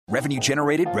Revenue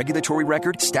generated, regulatory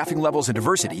record, staffing levels and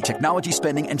diversity, technology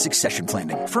spending, and succession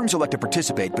planning. Firms elect to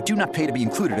participate but do not pay to be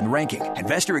included in the ranking.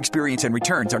 Investor experience and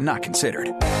returns are not considered.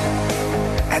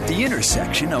 At the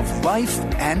intersection of life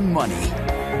and money,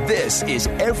 this is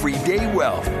Everyday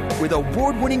Wealth with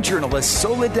award-winning journalist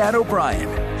Soledad O'Brien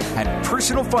and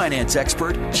personal finance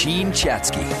expert Jean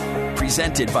Chatzky.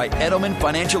 Presented by Edelman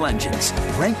Financial Engines,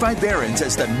 ranked by Barron's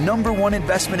as the #1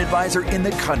 investment advisor in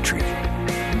the country.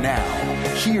 Now,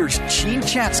 here's Jean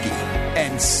Chatzky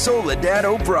and Soledad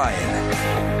O'Brien.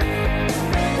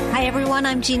 Hi, everyone.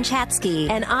 I'm Jean Chatzky.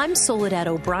 And I'm Soledad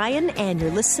O'Brien, and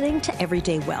you're listening to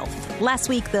Everyday Wealth. Last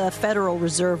week, the Federal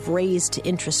Reserve raised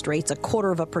interest rates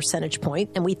 1/4 percentage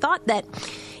point, and we thought that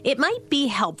it might be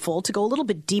helpful to go a little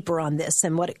bit deeper on this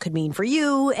and what it could mean for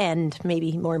you and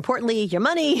maybe more importantly, your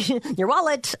money, your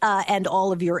wallet, and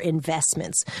all of your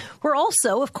investments. We're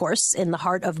also, of course, in the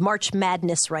heart of March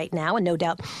Madness right now, and no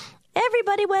doubt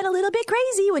everybody went a little bit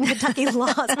crazy when Kentucky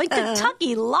lost. When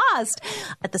Kentucky lost.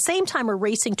 At the same time, we're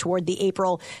racing toward the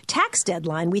April tax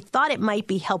deadline. We thought it might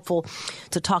be helpful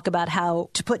to talk about how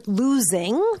to put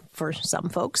losing, for some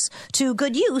folks, to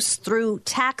good use through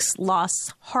tax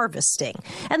loss harvesting.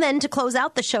 And then to close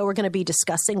out the show, we're going to be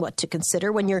discussing what to consider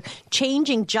when you're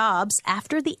changing jobs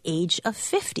after the age of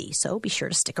 50. So be sure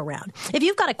to stick around. If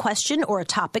you've got a question or a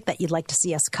topic that you'd like to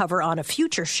see us cover on a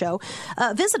future show,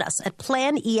 visit us at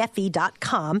planefe.com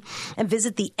and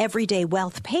visit the Everyday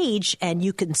Wealth page, and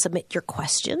you can submit your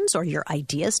questions or your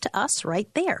ideas to us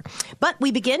right there. But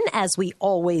we begin, as we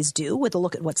always do, with a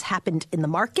look at what's happened in the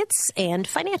markets and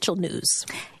financial news.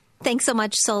 Thanks so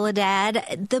much,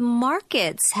 Soledad. The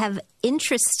markets have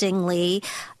interestingly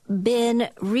been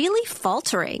really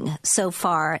faltering so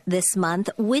far this month,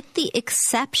 with the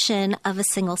exception of a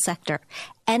single sector.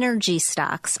 Energy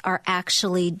stocks are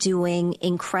actually doing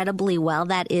incredibly well.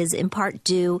 That is in part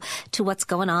due to what's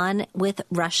going on with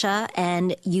Russia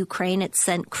and Ukraine. It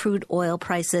sent crude oil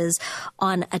prices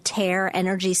on a tear.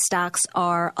 Energy stocks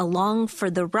are along for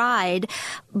the ride.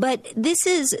 But this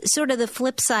is sort of the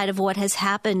flip side of what has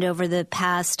happened over the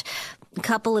past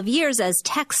couple of years as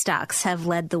tech stocks have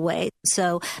led the way.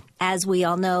 So as we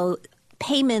all know,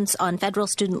 payments on federal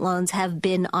student loans have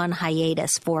been on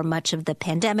hiatus for much of the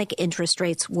pandemic. Interest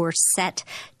rates were set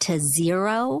to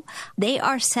 0. They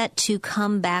are set to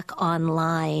come back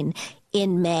online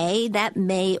in May. That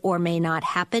may or may not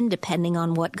happen depending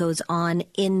on what goes on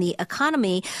in the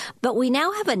economy. But we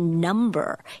now have a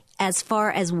number as far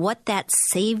as what that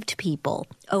saved people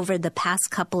over the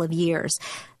past couple of years.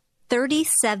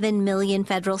 37 million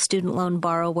federal student loan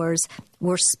borrowers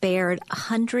were spared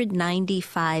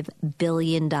 $195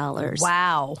 billion.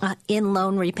 Wow. In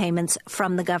loan repayments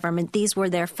from the government. These were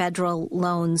their federal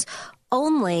loans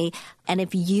only. And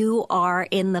if you are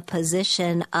in the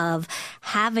position of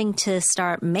having to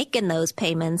start making those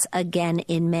payments again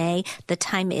in May, the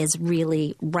time is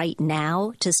really right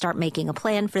now to start making a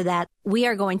plan for that. We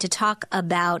are going to talk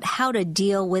about how to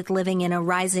deal with living in a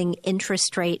rising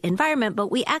interest rate environment,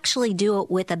 but we actually do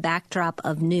it with a backdrop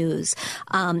of news.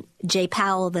 Jay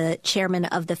Powell, the chairman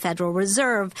of the Federal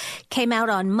Reserve, came out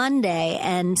on Monday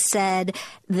and said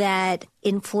that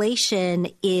inflation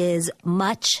is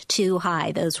much too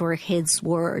high. Those were his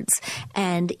words.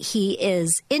 And he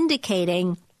is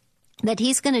indicating that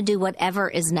he's going to do whatever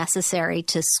is necessary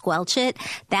to squelch it.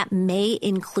 That may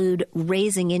include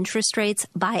raising interest rates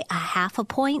by 0.5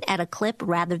 point at a clip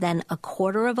rather than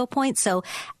 1/4 point. So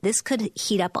this could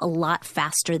heat up a lot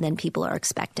faster than people are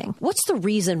expecting. What's the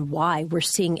reason why we're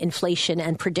seeing inflation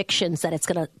and predictions that it's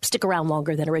going to stick around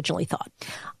longer than originally thought?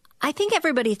 I think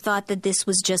everybody thought that this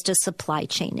was just a supply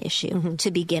chain issue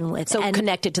to begin with. So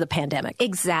connected to the pandemic.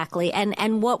 Exactly.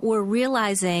 And what we're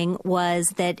realizing was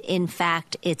that, in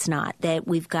fact, it's not, that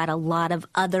we've got a lot of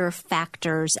other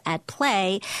factors at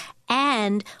play,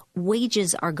 and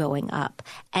wages are going up.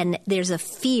 And there's a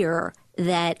fear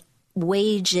that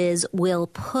wages will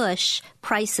push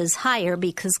prices higher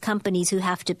because companies who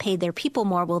have to pay their people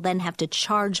more will then have to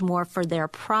charge more for their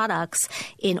products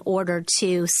in order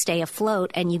to stay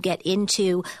afloat. And you get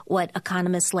into what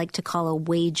economists like to call a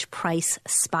wage price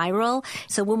spiral.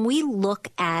 So when we look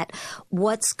at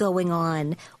what's going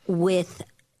on with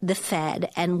the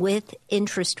Fed and with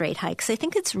interest rate hikes, I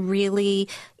think it's really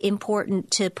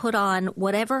important to put on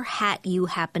whatever hat you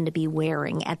happen to be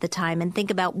wearing at the time and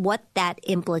think about what that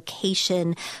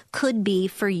implication could be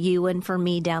for you and for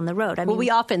me down the road. I mean, we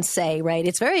often say, right,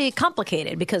 it's very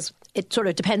complicated because it sort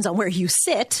of depends on where you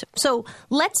sit. So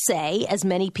let's say, as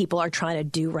many people are trying to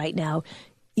do right now,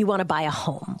 you want to buy a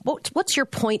home. What's your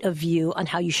point of view on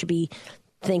how you should be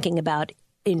thinking about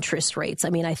interest rates. I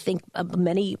mean, I think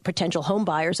many potential home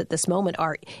buyers at this moment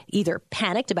are either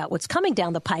panicked about what's coming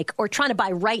down the pike or trying to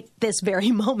buy right this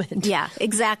very moment. Yeah,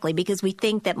 exactly, because we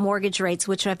think that mortgage rates,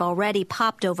 which have already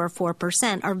popped over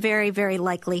 4%, are very, very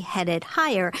likely headed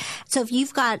higher. So if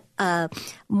you've got a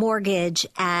mortgage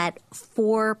at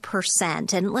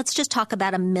 4%, and let's just talk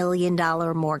about $1 million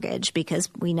mortgage because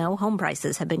we know home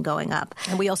prices have been going up.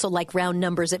 And we also like round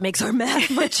numbers. It makes our math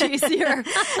much easier.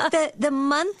 The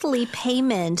monthly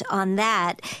payment on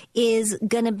that is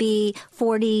going to be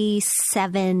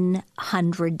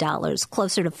 $4,700,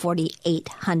 closer to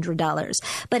 $4,800.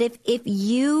 But if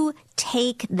you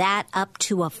take that up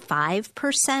to a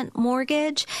 5%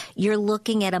 mortgage, you're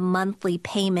looking at a monthly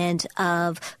payment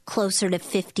of closer to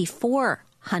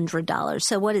 $5,400.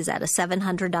 So what is that? A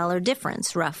 $700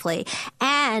 difference, roughly.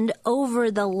 And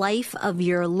over the life of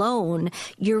your loan,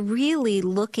 you're really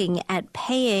looking at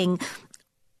paying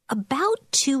about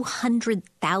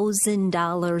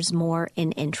 $200,000 more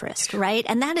in interest, right?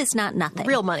 And that is not nothing.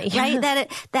 Real money. Right?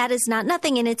 That is not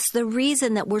nothing. And it's the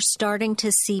reason that we're starting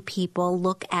to see people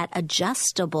look at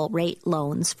adjustable rate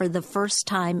loans for the first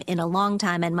time in a long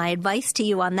time. And my advice to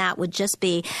you on that would just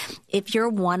be, if you're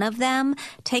one of them,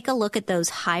 take a look at those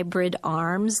hybrid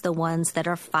ARMs, the ones that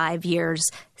are 5 years,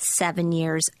 7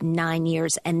 years, 9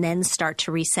 years, and then start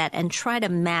to reset and try to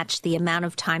match the amount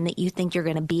of time that you think you're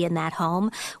going to be in that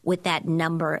home with that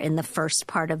number in the first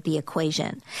part of the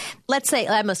equation. Let's say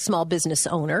I'm a small business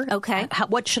owner. Okay.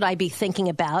 What should I be thinking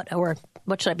about, or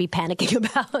what should I be panicking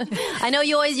about? I know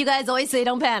you guys always say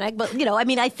don't panic, but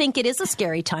I think it is a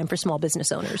scary time for small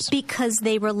business owners. Because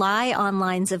they rely on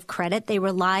lines of credit. They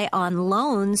rely on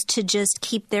loans to just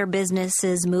keep their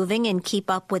businesses moving and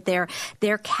keep up with their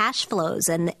cash flows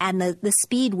and the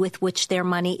speed with which their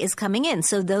money is coming in.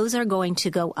 So those are going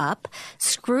to go up.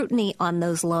 Scrutiny on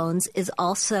those loans is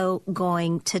also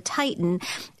going to tighten.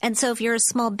 And so if you're a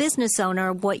small business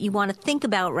owner, what you want to think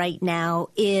about right now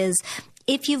is,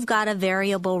 if you've got a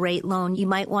variable rate loan, you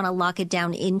might want to lock it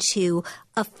down into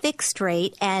a fixed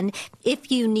rate. And if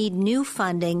you need new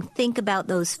funding, think about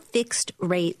those fixed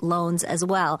rate loans as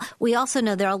well. We also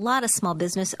know there are a lot of small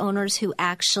business owners who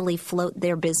actually float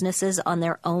their businesses on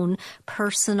their own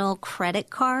personal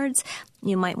credit cards.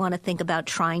 You might want to think about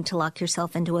trying to lock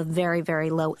yourself into a very,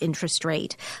 very low interest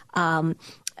rate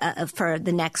for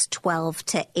the next 12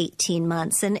 to 18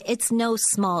 months. And it's no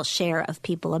small share of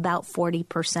people, about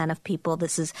 40% of people,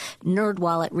 this is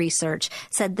NerdWallet research,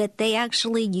 said that they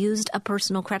actually used a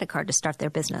personal credit card to start their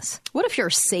business. What if you're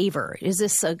a saver? Is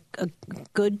this a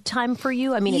good time for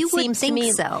you? I mean, you it seems would think to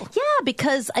me so. Yeah,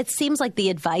 because it seems like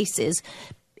the advice is,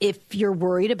 if you're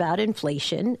worried about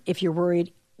inflation, if you're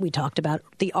worried, we talked about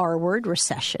the R word,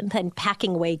 recession, then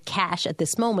packing away cash at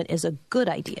this moment is a good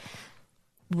idea.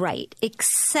 Right,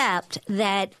 except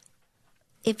that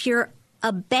if you're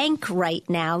a bank right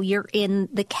now, you're in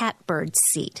the catbird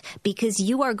seat because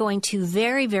you are going to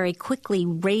very, very quickly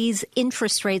raise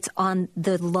interest rates on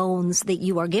the loans that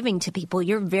you are giving to people.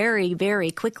 You're very,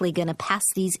 very quickly going to pass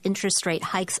these interest rate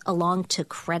hikes along to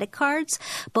credit cards.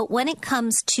 But when it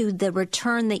comes to the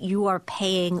return that you are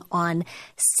paying on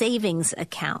savings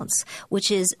accounts,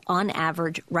 which is on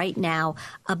average right now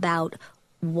about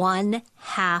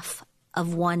 1/2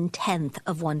 of 1/10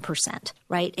 of 1%,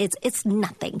 right? It's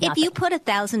nothing. If you put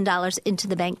 $1,000 into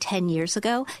the bank 10 years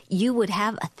ago, you would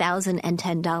have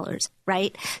 $1,010,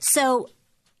 right? So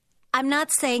I'm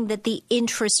not saying that the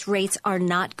interest rates are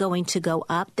not going to go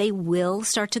up. They will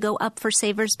start to go up for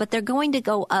savers, but they're going to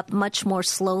go up much more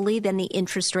slowly than the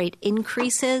interest rate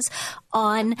increases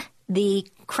on the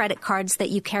credit cards that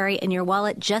you carry in your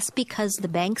wallet, just because the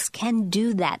banks can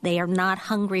do that. They are not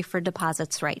hungry for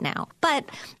deposits right now. But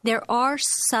there are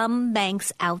some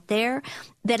banks out there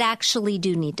that actually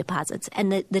do need deposits.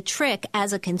 And the trick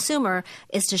as a consumer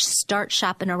is to start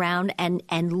shopping around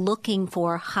and looking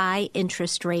for high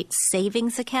interest rate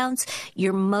savings accounts.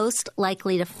 You're most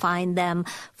likely to find them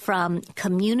from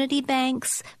community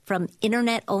banks, from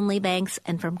internet-only banks,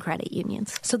 and from credit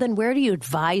unions. So then where do you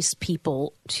advise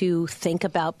people to think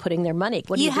about putting their money?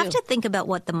 What do you do? You have to think about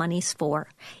what the money's for.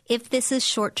 If this is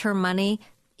short-term money,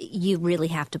 you really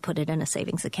have to put it in a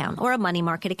savings account or a money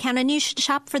market account. And you should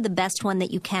shop for the best one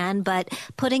that you can, but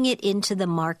putting it into the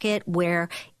market where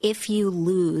if you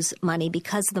lose money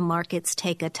because the markets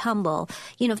take a tumble,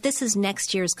 if this is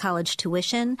next year's college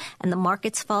tuition and the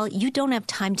markets fall, you don't have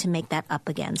time to make that up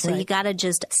again. So you got to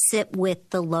just sit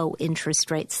with the low interest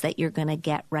rates that you're going to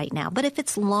get right now. But if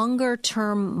it's longer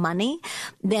term money,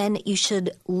 then you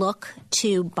should look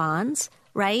to bonds,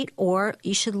 right? Or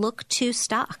you should look to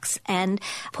stocks and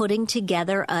putting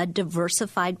together a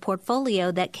diversified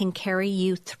portfolio that can carry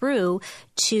you through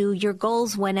to your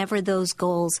goals whenever those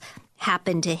goals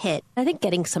happen to hit. I think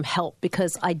getting some help,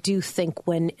 because I do think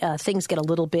when things get a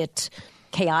little bit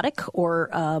chaotic or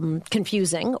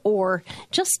confusing, or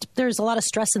just there's a lot of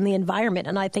stress in the environment,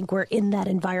 and I think we're in that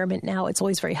environment now, it's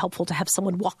always very helpful to have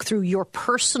someone walk through your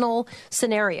personal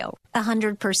scenario.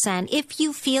 100%. If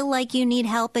you feel like you need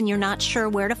help and you're not sure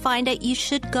where to find it, you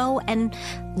should go and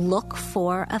look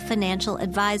for a financial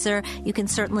advisor. You can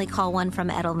certainly call one from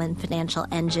Edelman Financial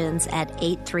Engines at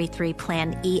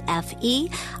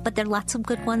 833-PLAN-EFE, but there are lots of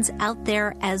good ones out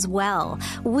there as well.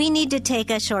 We need to take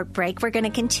a short break. We're going to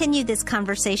continue this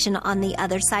conversation on the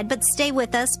other side, but stay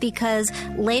with us, because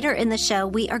later in the show,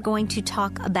 we are going to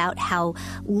talk about how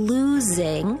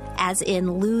losing, as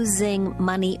in losing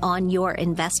money on your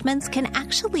investments, can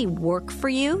actually work for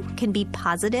you, can be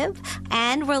positive,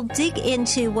 and we'll dig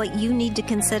into what you need to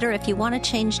consider if you want to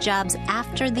change jobs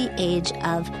after the age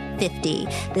of 50.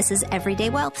 This is Everyday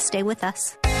Wealth. Stay with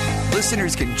us.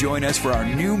 Listeners can join us for our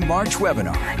new March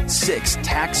webinar, 6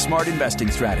 Tax-Smart Investing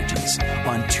Strategies,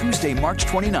 on Tuesday, March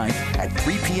 29th at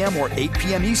 3 p.m. or 8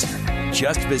 p.m. Eastern.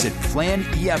 Just visit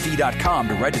planefe.com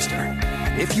to register.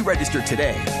 If you register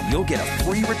today, you'll get a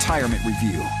free retirement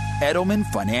review. Edelman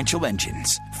Financial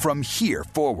Engines. From here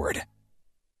forward.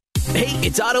 Hey,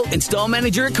 it's Otto, install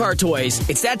manager at Car Toys.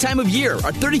 It's that time of year.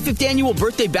 Our 35th annual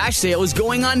birthday bash sale is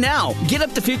going on now. Get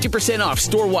up to 50% off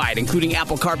store-wide, including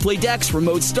Apple CarPlay decks,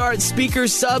 remote start,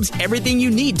 speakers, subs, everything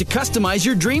you need to customize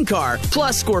your dream car.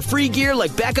 Plus, score free gear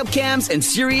like backup cams and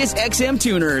Sirius XM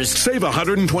tuners. Save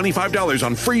 $125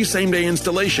 on free same-day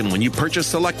installation when you purchase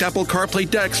select Apple CarPlay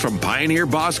decks from Pioneer,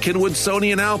 Bosch, Kenwood,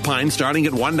 Sony, and Alpine, starting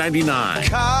at $199.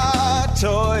 Car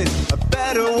Toys, a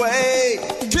better way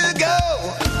to go.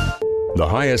 The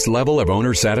highest level of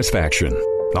owner satisfaction,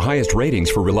 the highest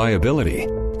ratings for reliability,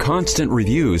 constant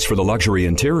reviews for the luxury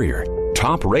interior,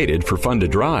 top rated for fun to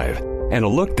drive, and a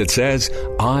look that says,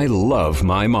 I love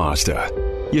my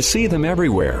Mazda. You see them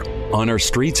everywhere, on our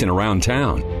streets and around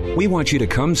town. We want you to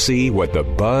come see what the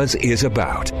buzz is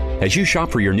about. As you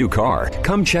shop for your new car,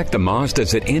 come check the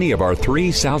Mazdas at any of our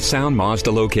 3 South Sound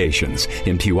Mazda locations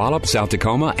in Puyallup, South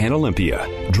Tacoma, and Olympia.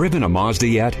 Driven a Mazda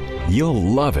yet? You'll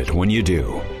love it when you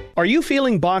do. Are you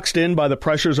feeling boxed in by the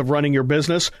pressures of running your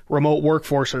business? Remote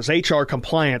workforces, HR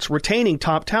compliance, retaining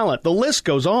top talent, the list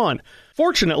goes on.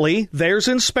 Fortunately, there's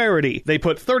Insperity. They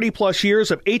put 30-plus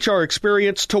years of HR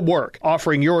experience to work,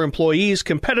 offering your employees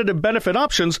competitive benefit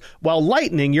options while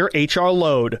lightening your HR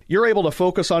load. You're able to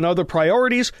focus on other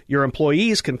priorities, your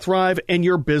employees can thrive, and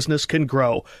your business can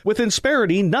grow. With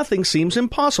Insperity, nothing seems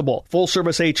impossible.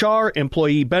 Full-service HR,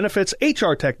 employee benefits,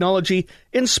 HR technology,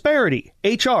 Insperity,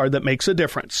 HR that makes a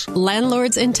difference.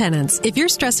 Landlords and tenants, if you're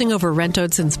stressing over rent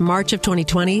owed since March of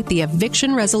 2020, the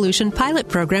Eviction Resolution Pilot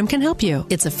Program can help you.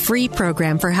 It's a free program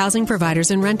for housing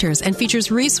providers and renters and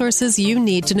features resources you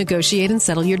need to negotiate and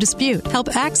settle your dispute.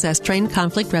 Help access trained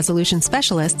conflict resolution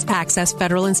specialists, access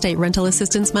federal and state rental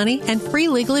assistance money, and free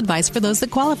legal advice for those that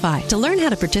qualify. To learn how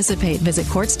to participate, visit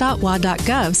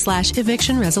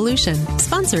courts.wa.gov/eviction resolution.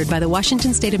 Sponsored by the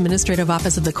Washington State Administrative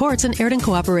Office of the Courts and aired in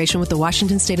cooperation with the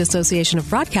Washington State Association of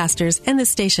Broadcasters and this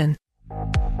station.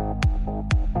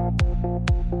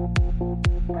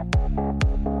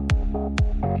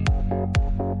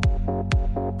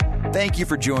 Thank you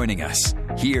for joining us.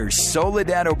 Here's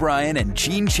Soledad O'Brien and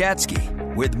Gene Chatsky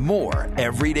with more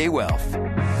Everyday Wealth.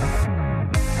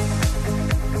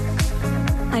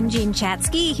 I'm Gene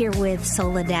Chatsky here with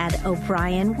Soledad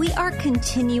O'Brien. We are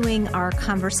continuing our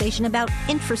conversation about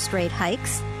interest rate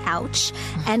hikes. Ouch.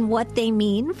 And what they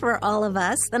mean for all of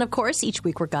us. And of course, each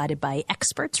week we're guided by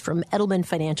experts from Edelman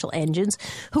Financial Engines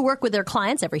who work with their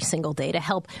clients every single day to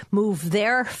help move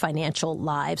their financial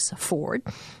lives forward.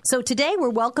 So today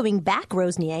we're welcoming back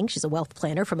Rose Niang. She's a wealth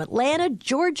planner from Atlanta,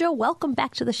 Georgia. Welcome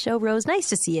back to the show, Rose. Nice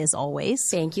to see you as always.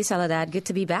 Thank you, Soledad. Good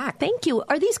to be back. Thank you.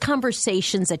 Are these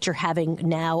conversations that you're having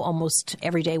now almost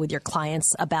every day with your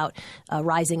clients about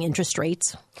rising interest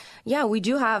rates? Yeah, we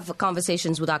do have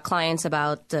conversations with our clients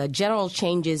about general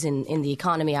changes in the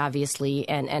economy, obviously,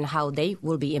 and how they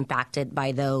will be impacted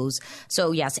by those.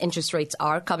 So, yes, interest rates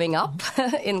are coming up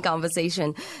in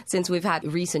conversation since we've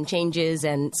had recent changes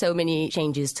and so many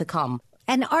changes to come.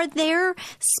 And are there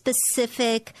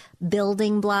specific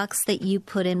building blocks that you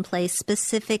put in place,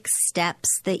 specific steps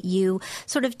that you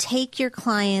sort of take your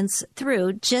clients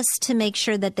through just to make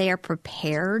sure that they are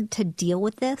prepared to deal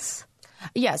with this?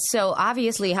 Yes. So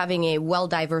obviously having a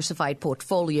well-diversified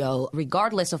portfolio,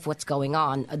 regardless of what's going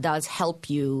on, does help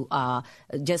you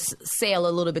just sail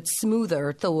a little bit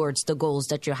smoother towards the goals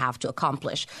that you have to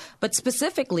accomplish. But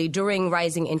specifically during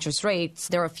rising interest rates,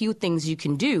 there are a few things you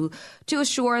can do to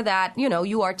assure that,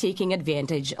 you are taking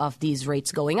advantage of these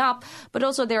rates going up. But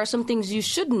also there are some things you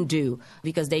shouldn't do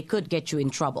because they could get you in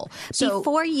trouble. So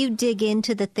before you dig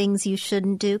into the things you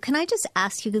shouldn't do, can I just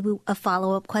ask you a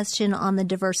follow-up question on the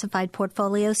diversified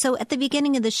portfolio? So at the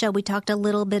beginning of the show, we talked a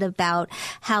little bit about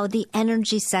how the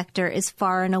energy sector is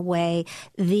far and away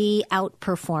the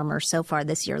outperformer so far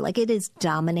this year. Like it is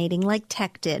dominating like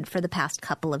tech did for the past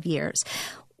couple of years.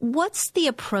 What's the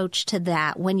approach to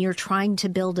that when you're trying to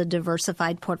build a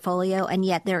diversified portfolio and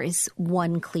yet there is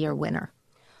one clear winner?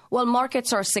 Well,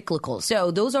 markets are cyclical,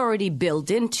 so those are already built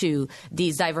into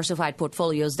these diversified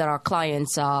portfolios that our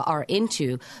clients are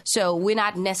into. So we're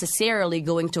not necessarily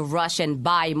going to rush and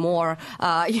buy more,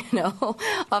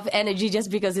 of energy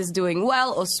just because it's doing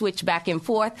well, or switch back and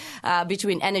forth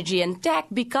between energy and tech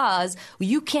because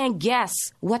you can't guess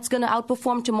what's going to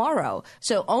outperform tomorrow.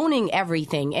 So owning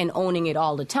everything and owning it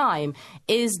all the time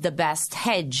is the best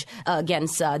hedge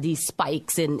against these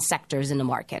spikes in sectors in the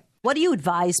market. What do you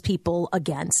advise people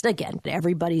against? Again,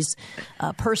 everybody's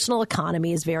personal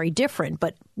economy is very different,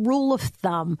 but rule of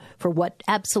thumb for what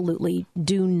absolutely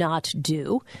do not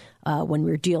do when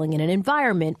we're dealing in an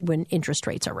environment when interest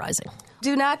rates are rising.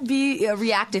 Do not be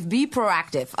reactive. Be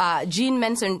proactive. Jean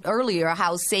mentioned earlier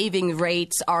how saving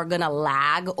rates are going to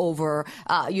lag over,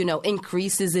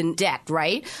 increases in debt,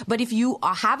 right? But if you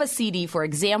have a CD, for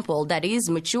example, that is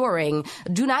maturing,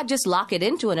 do not just lock it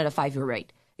into another 5-year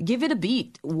rate. Give it a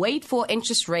beat. Wait for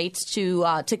interest rates to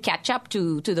catch up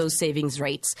to those savings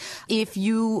rates. If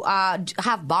you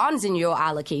have bonds in your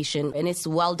allocation and it's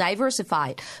well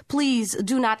diversified, please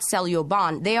do not sell your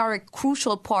bond. They are a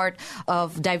crucial part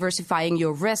of diversifying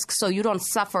your risk so you don't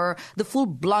suffer the full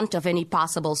blunt of any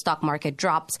possible stock market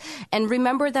drops. And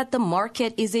remember that the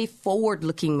market is a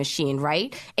forward-looking machine,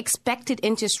 right? Expected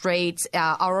interest rates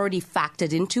are already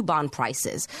factored into bond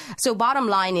prices. So bottom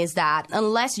line is that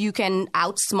unless you can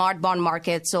outsmart bond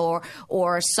markets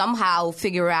or somehow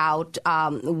figure out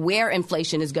where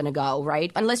inflation is going to go, right?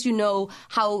 Unless you know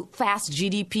how fast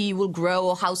GDP will grow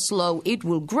or how slow it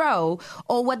will grow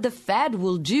or what the Fed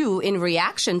will do in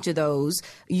reaction to those,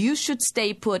 you should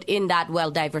stay put in that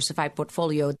well-diversified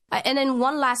portfolio. And then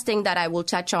one last thing that I will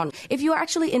touch on. If you are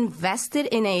actually invested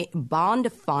in a bond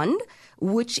fund,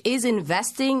 which is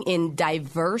investing in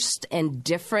diverse and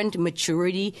different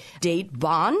maturity date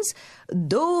bonds,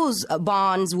 those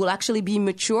bonds will actually be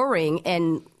maturing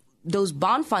and those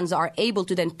bond funds are able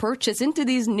to then purchase into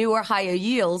these newer, higher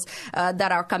yields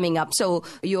that are coming up. So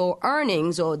your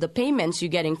earnings or the payments you're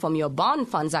getting from your bond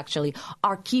funds actually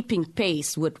are keeping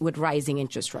pace with rising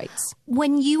interest rates.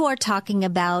 When you are talking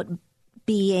about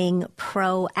being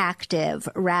proactive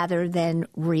rather than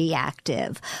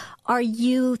reactive, are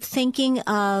you thinking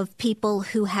of people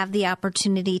who have the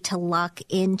opportunity to lock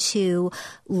into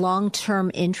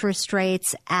long-term interest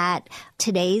rates at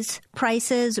today's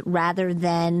prices rather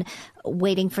than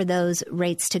waiting for those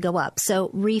rates to go up? So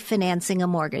refinancing a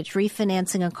mortgage,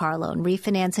 refinancing a car loan,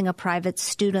 refinancing a private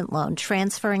student loan,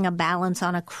 transferring a balance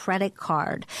on a credit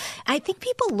card. I think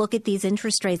people look at these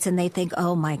interest rates and they think,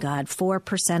 oh my God,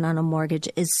 4% on a mortgage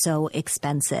is so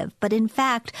expensive. But in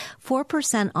fact,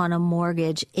 4% on a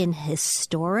mortgage in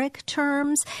historic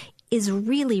terms is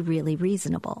really, really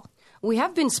reasonable. We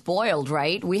have been spoiled,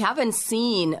 right? We haven't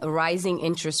seen rising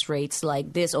interest rates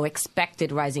like this, or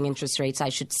expected rising interest rates, I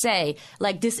should say,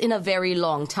 like this in a very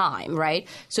long time, right?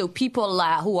 So people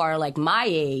who are like my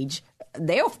age,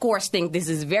 they, of course, think this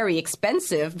is very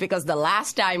expensive because the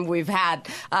last time we've had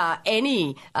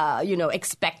any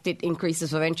expected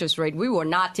increases of interest rate, we were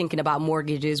not thinking about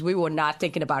mortgages. We were not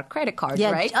thinking about credit cards,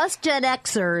 right? Us Gen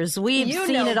Xers, we've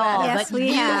seen it all. Yes, but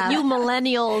we have. You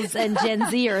millennials and Gen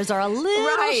Zers are a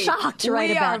little shocked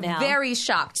about now. We are very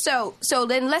shocked. So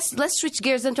then let's switch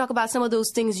gears and talk about some of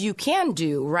those things you can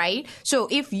do, right? So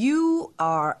if you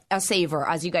are a saver,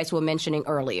 as you guys were mentioning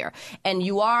earlier, and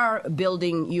you are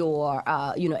building your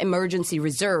emergency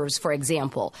reserves, for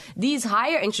example, these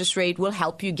higher interest rate will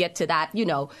help you get to that,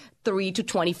 3 to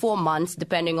 24 months,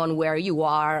 depending on where you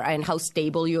are and how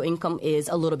stable your income is,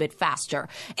 a little bit faster.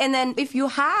 And then if you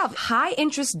have high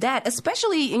interest debt,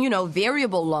 especially,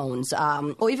 variable loans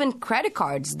or even credit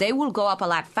cards, they will go up a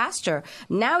lot faster.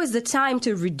 Now is the time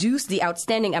to reduce the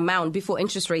outstanding amount before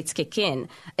interest rates kick in.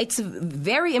 It's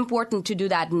very important to do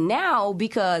that now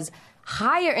because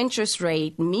higher interest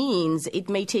rate means it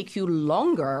may take you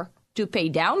longer to pay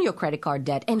down your credit card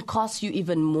debt and cost you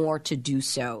even more to do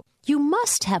so. You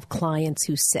must have clients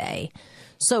who say,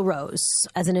 so Rose,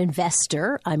 as an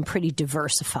investor, I'm pretty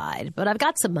diversified, but I've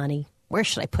got some money Where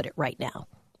should I put it right now?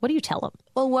 What do you tell them?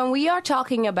 Well, when we are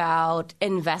talking about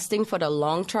investing for the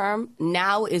long term,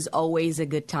 now is always a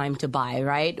good time to buy,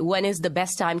 right? When is the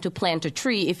best time to plant a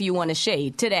tree if you want a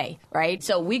shade? Today, right?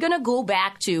 So we're going to go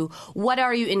back to what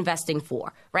are you investing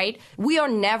for, right? We are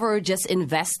never just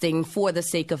investing for the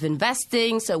sake of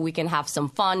investing so we can have some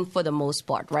fun for the most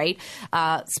part, right?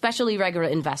 Especially regular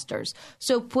investors.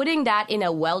 So putting that in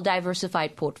a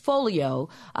well-diversified portfolio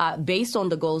based on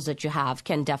the goals that you have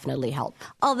can definitely help.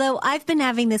 Although I've been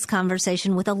having this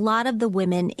conversation with a lot of the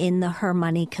women in the Her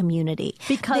Money community.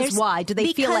 Because why? Do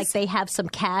they feel like they have some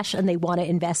cash and they want to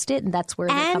invest it and that's where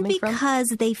they're coming from? And because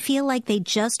they feel like they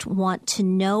just want to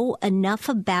know enough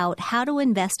about how to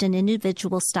invest in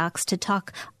individual stocks to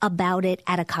talk about it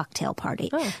at a cocktail party.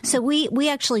 Oh. So we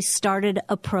actually started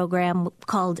a program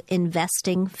called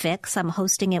Investing Fix. I'm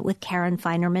hosting it with Karen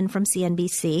Feinerman from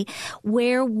CNBC,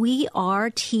 where we are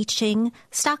teaching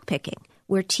stock picking.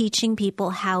 We're teaching people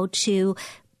how to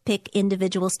pick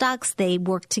individual stocks. They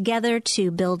work together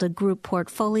to build a group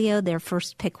portfolio. Their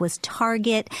first pick was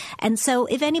Target. And so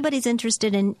if anybody's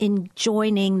interested in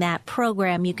joining that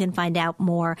program, you can find out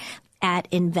more at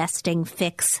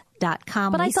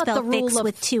investingfix.com. But I thought the rule Fix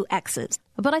with 2 X's.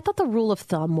 But I thought the rule of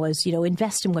thumb was,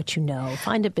 invest in what you know.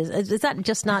 Find a business. Is that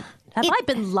just not... Have I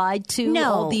been lied to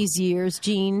all these years,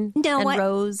 Jean and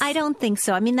Rose? I don't think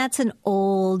so. I mean, that's an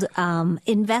old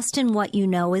invest in what you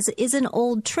know is an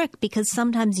old trick because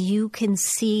sometimes you can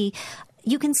see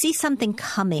something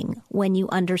coming when you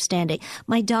understand it.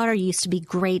 My daughter used to be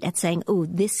great at saying, "Oh,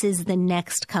 this is the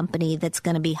next company that's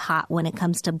going to be hot when it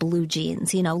comes to blue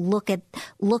jeans. Look at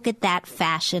that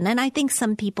fashion." And I think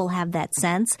some people have that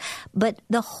sense, but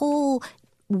the whole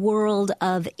world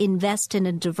of invest in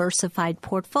a diversified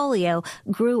portfolio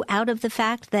grew out of the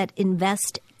fact that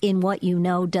invest in what you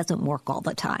know doesn't work all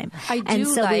the time. And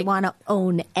so we want to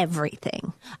own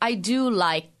everything. I do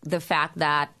like the fact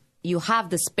that you have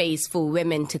the space for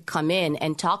women to come in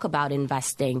and talk about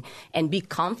investing and be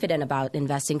confident about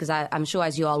investing because I'm sure,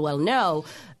 as you all well know,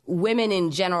 women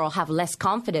in general have less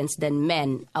confidence than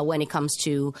men when it comes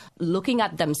to looking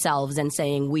at themselves and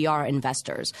saying we are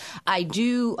investors. I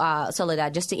do,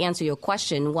 Soledad, just to answer your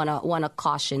question, want to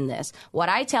caution this. What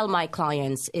I tell my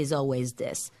clients is always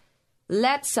this.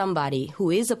 Let somebody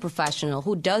who is a professional,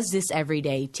 who does this every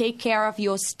day, take care of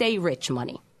your stay rich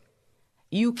money.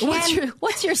 You can't.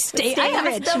 What's your stay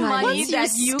rich money?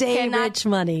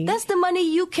 That's the money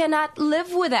you cannot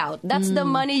live without. That's the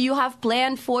money you have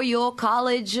planned for your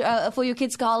college, for your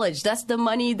kids' college. That's the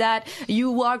money that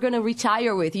you are going to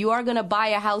retire with. You are going to buy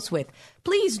a house with.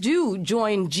 Please do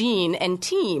join Jean and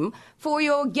team for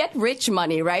your get rich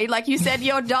money, right? Like you said,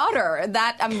 your daughter,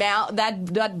 that amount,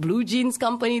 that blue jeans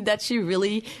company that she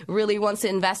really, really wants to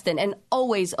invest in. And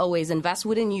always, always invest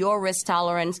within your risk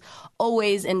tolerance.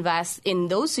 Always invest in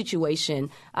those situations,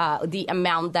 the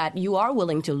amount that you are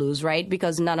willing to lose, right?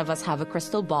 Because none of us have a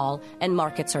crystal ball and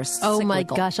markets are cyclical. Oh my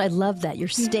gosh, I love that. Your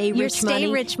stay rich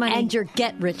money and your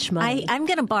get rich money. I'm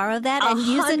going to borrow that and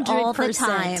use it all the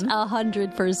time.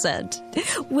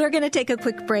 100%. We're going to take a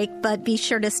quick break, but be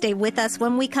sure to stay with us.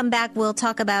 When we come back, we'll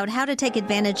talk about how to take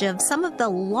advantage of some of the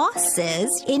losses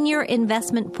in your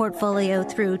investment portfolio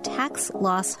through tax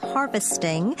loss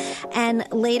harvesting. And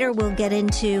later, we'll get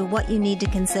into what you need to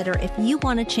consider if you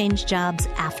want to change jobs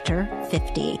after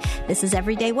 50. This is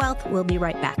Everyday Wealth. We'll be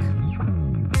right back.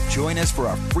 Join us for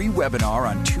our free webinar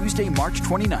on Tuesday, March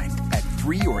 29th at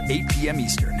 3 or 8 p.m.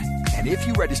 Eastern. And if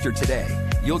you register today,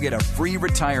 you'll get a free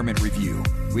retirement review.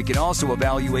 We can also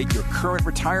evaluate your current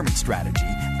retirement strategy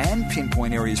and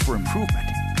pinpoint areas for improvement.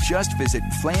 Just visit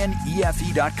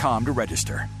planefe.com to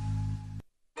register.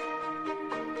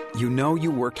 You know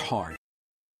you worked hard.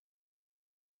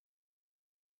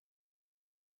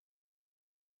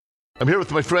 I'm here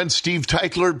with my friend Steve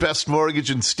Teitler, Best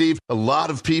Mortgage. And Steve, a lot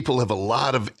of people have a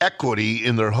lot of equity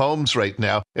in their homes right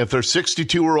now. If they're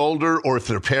 62 or older, or if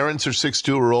their parents are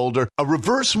 62 or older, a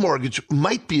reverse mortgage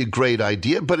might be a great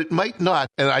idea, but it might not.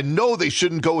 And I know they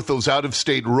shouldn't go with those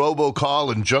out-of-state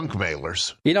robocall and junk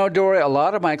mailers. You know, Dory, a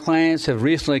lot of my clients have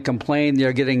recently complained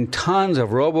they're getting tons of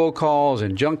robocalls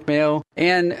and junk mail.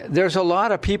 And there's a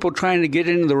lot of people trying to get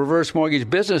into the reverse mortgage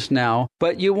business now,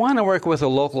 but you want to work with a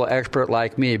local expert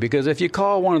like me, because if you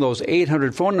call one of those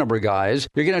 800 phone number guys,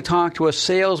 you're going to talk to a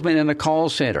salesman in a call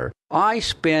center. I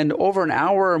spend over an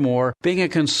hour or more being a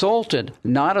consultant,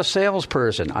 not a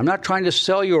salesperson. I'm not trying to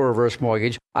sell you a reverse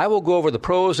mortgage. I will go over the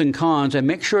pros and cons and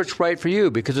make sure it's right for you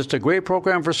because it's a great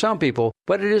program for some people,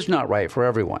 but it is not right for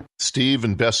everyone. Steve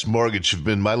and Best Mortgage have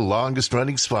been my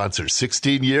longest-running sponsors.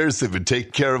 16 years they've been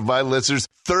taking care of my listeners.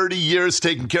 30 years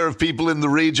taking care of people in the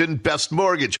region. Best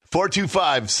Mortgage,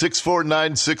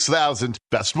 425-649-6000.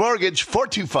 Best Mortgage,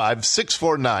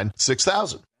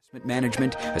 425-649-6000.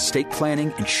 Management, estate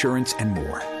planning, insurance, and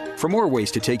more. For more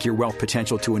ways to take your wealth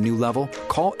potential to a new level,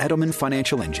 call Edelman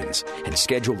Financial Engines and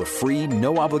schedule a free,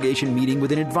 no-obligation meeting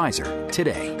with an advisor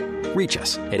today. Reach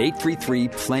us at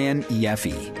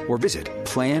 833-PLAN-EFE or visit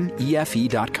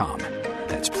planefe.com.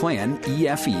 That's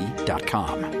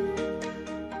planefe.com.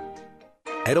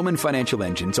 Edelman Financial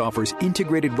Engines offers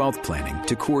integrated wealth planning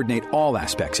to coordinate all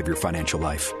aspects of your financial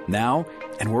life, now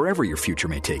and wherever your future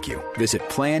may take you. Visit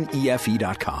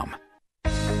planefe.com.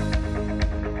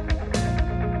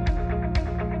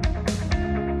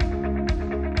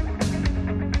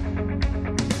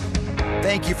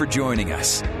 Thank you for joining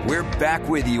us. We're back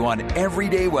with you on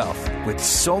Everyday Wealth with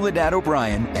Soledad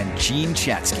O'Brien and Gene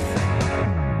Chatzky.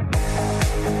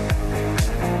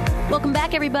 Welcome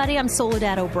back, everybody. I'm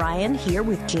Soledad O'Brien here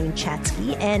with Gene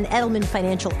Chatzky and Edelman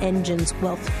Financial Engine's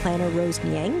wealth planner, Rose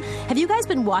Niang. Have you guys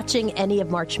been watching any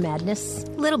of March Madness?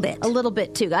 A little bit. A little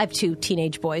bit, too. I have 2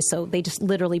 teenage boys, so they just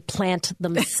literally plant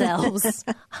themselves.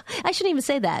 I shouldn't even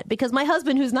say that because my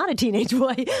husband, who's not a teenage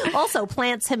boy, also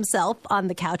plants himself on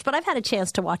the couch. But I've had a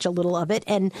chance to watch a little of it.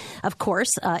 And, of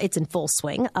course, it's in full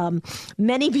swing.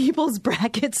 Many people's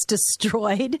brackets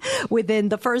destroyed within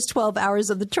the first 12 hours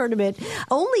of the tournament.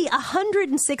 Only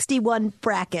 161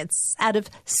 brackets out of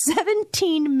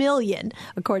 17 million,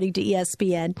 according to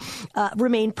ESPN,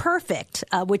 remain perfect,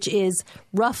 which is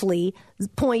roughly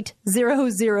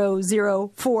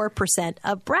 0.0004%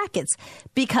 of brackets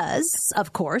because,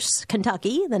 of course,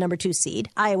 Kentucky, the number 2 seed,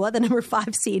 Iowa, the number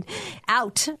 5 seed,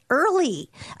 out early.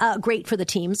 Great for the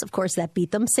teams, of course, that beat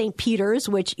them. St. Peter's,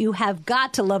 which you have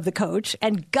got to love the coach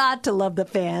and got to love the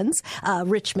fans.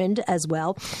 Richmond as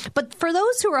well. But for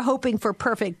those who are hoping for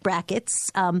perfect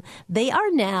brackets, they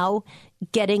are now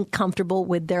getting comfortable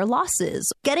with their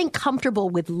losses. Getting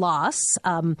comfortable with loss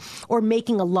or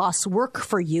making a loss work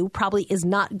for you probably is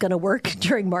not going to work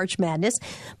during March Madness,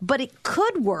 but it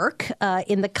could work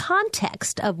in the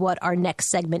context of what our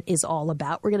next segment is all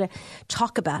about. We're going to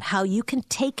talk about how you can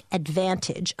take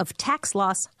advantage of tax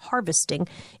loss harvesting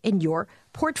in your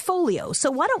portfolio.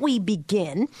 So why don't we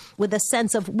begin with a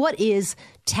sense of what is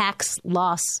tax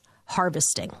loss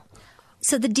harvesting?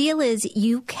 So the deal is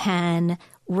you can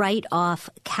write off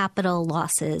capital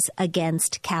losses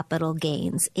against capital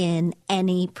gains in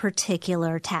any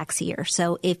particular tax year.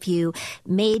 So if you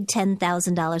made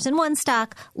 $10,000 in one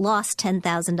stock, lost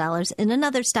 $10,000 in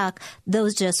another stock,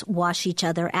 those just wash each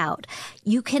other out.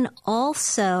 You can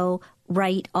also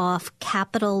write off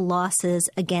capital losses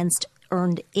against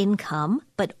earned income,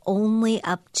 but only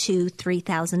up to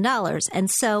 $3,000. And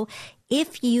so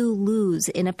if you lose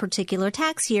in a particular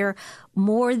tax year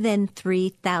more than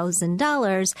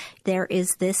 $3,000, there is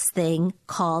this thing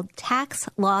called tax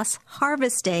loss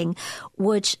harvesting,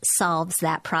 which solves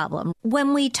that problem.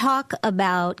 When we talk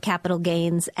about capital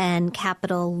gains and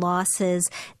capital losses,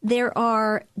 there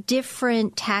are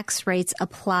different tax rates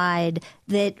applied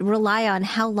that rely on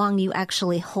how long you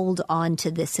actually hold on to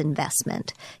this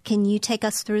investment. Can you take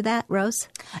us through that, Rose?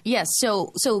 Yes.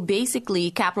 So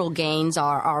basically, capital gains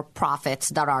are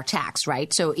profits that are taxed,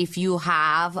 right? So if you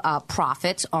have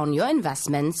profits on your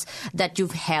investments that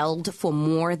you've held for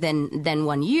more than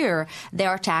 1 year, they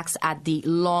are taxed at the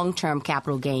long-term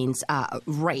capital gains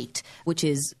rate, which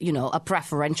is, a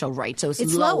preferential rate. So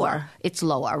it's lower. It's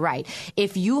lower, right?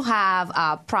 If you have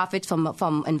profits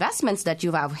from investments that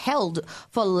you have held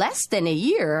for less than a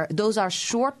year, those are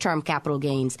short-term capital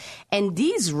gains. And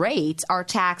these rates are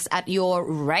taxed at your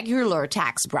regular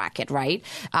tax bracket, right?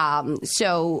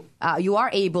 So you are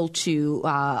able to,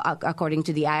 according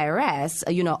to the IRS,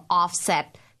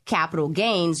 offset capital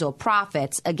gains or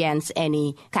profits against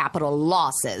any capital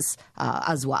losses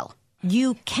as well.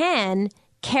 You can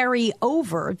carry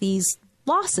over these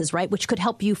losses, right, which could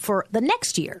help you for the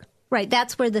next year. Right.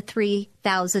 That's where the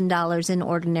 $3,000 in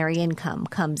ordinary income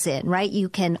comes in, right? You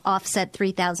can offset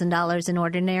 $3,000 in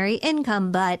ordinary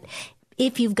income, but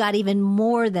if you've got even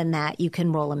more than that, you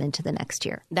can roll them into the next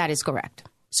year. That is correct.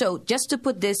 So just to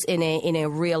put this in a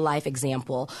real life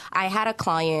example, I had a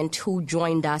client who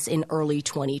joined us in early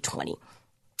 2020.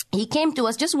 He came to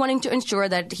us just wanting to ensure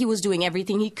that he was doing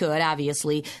everything he could,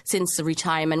 obviously, since the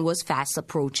retirement was fast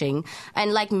approaching.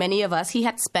 And like many of us, he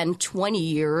had spent 20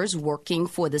 years working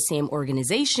for the same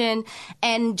organization.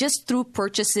 And just through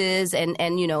purchases and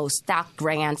stock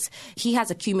grants, he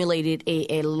has accumulated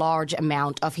a large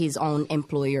amount of his own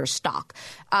employer stock.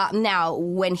 Now,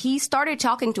 when he started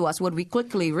talking to us, what we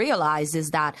quickly realized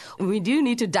is that we do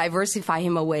need to diversify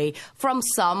him away from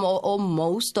some or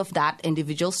most of that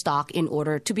individual stock in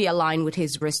order to be aligned with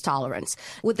his risk tolerance.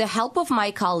 With the help of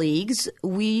my colleagues,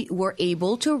 we were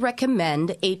able to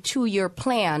recommend a 2-year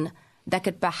plan that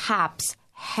could perhaps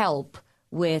help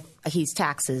with his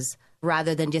taxes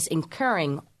rather than just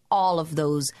incurring all of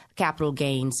those capital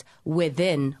gains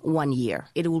within 1 year.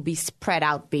 It will be spread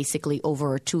out basically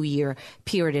over a 2-year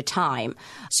period of time.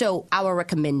 So our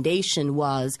recommendation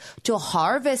was to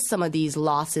harvest some of these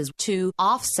losses to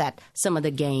offset some of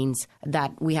the gains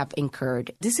that we have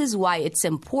incurred. This is why it's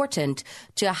important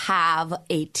to have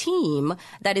a team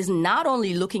that is not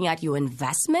only looking at your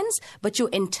investments, but your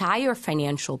entire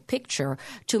financial picture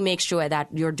to make sure that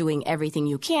you're doing everything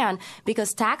you can,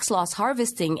 because tax loss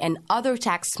harvesting and other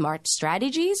tax smart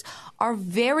strategies are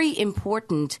very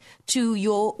important to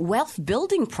your wealth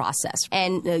building process.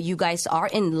 And you guys are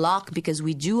in luck because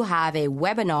we do have a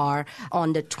webinar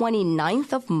on the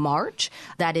 29th of March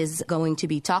that is going to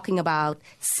be talking about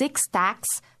 6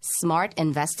 tax smart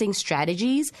investing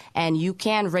strategies, and you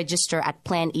can register at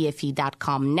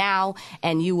planefe.com now,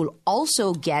 and you will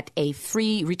also get a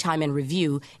free retirement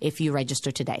review if you register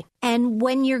today. And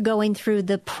when you're going through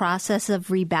the process of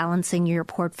rebalancing your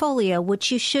portfolio,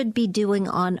 which you should be doing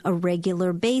on a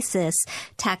regular basis,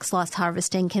 tax loss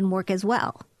harvesting can work as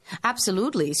well.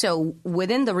 Absolutely. So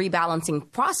within the rebalancing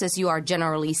process, you are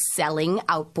generally selling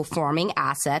outperforming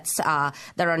assets that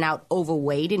are now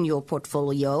overweight in your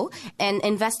portfolio and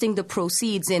investing the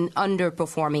proceeds in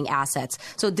underperforming assets.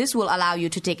 So this will allow you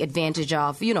to take advantage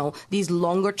of, these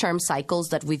longer term cycles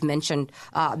that we've mentioned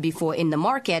before in the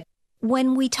market.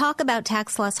 When we talk about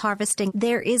tax loss harvesting,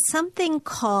 there is something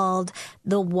called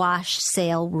the wash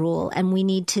sale rule, and we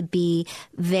need to be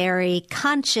very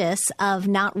conscious of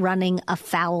not running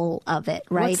afoul of it,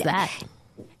 right? What's that?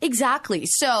 Exactly.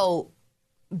 So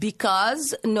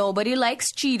because nobody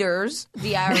likes cheaters,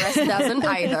 the IRS doesn't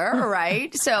either,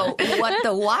 right? So what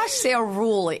the wash sale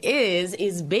rule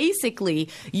is basically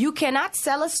you cannot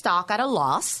sell a stock at a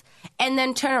loss and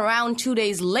then turn around 2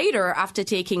 days later after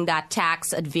taking that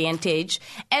tax advantage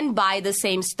and buy the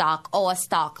same stock or a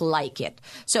stock like it.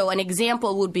 So an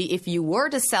example would be if you were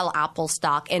to sell Apple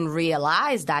stock and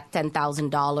realize that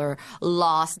 $10,000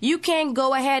 loss, you can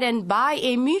go ahead and buy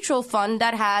a mutual fund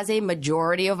that has a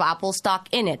majority of Apple stock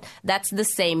in it. That's the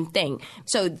same thing.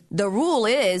 So the rule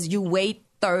is you wait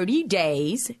 30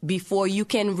 days before you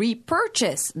can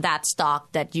repurchase that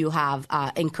stock that you have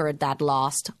incurred that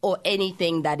loss or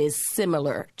anything that is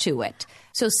similar to it.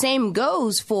 So same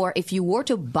goes for if you were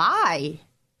to buy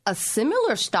a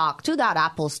similar stock to that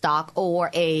Apple stock or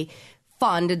a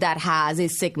fund that has a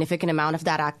significant amount of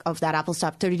that Apple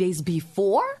stock 30 days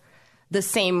before, the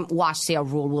same wash sale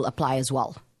rule will apply as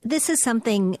well. This is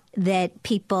something that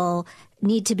people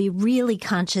need to be really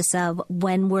conscious of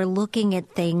when we're looking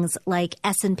at things like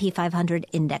S&P 500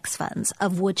 index funds,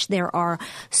 of which there are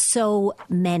so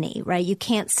many, right? You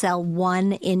can't sell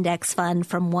one index fund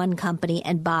from one company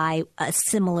and buy a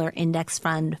similar index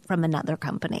fund from another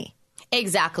company.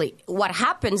 Exactly. What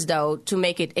happens, though, to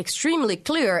make it extremely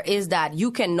clear, is that you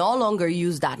can no longer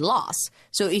use that loss.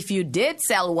 So if you did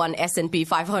sell one S&P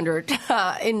 500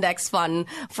 index fund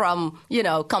from,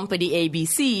 company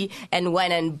ABC and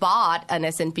went and bought an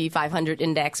S&P 500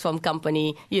 index from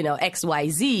company,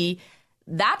 XYZ,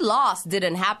 that loss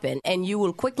didn't happen. And you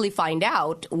will quickly find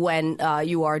out when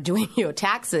you are doing your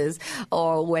taxes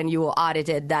or when you are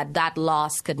audited that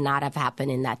loss could not have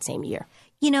happened in that same year.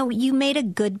 You made a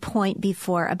good point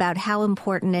before about how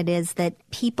important it is that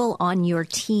people on your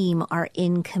team are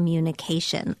in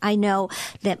communication. I know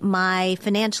that my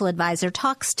financial advisor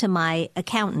talks to my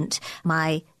accountant.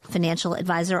 My financial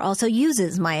advisor also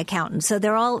uses my accountant. So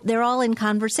they're all in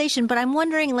conversation. But I'm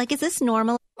wondering, is this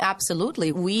normal?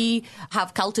 Absolutely. We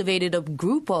have cultivated a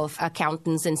group of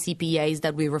accountants and CPAs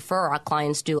that we refer our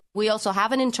clients to. We also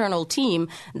have an internal team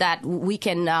that we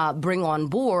can bring on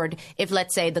board if,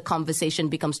 let's say, the conversation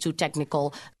becomes too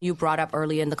technical. You brought up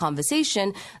earlier in the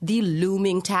conversation the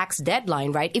looming tax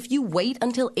deadline, right? If you wait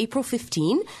until April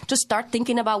 15 to start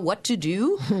thinking about what to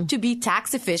do to be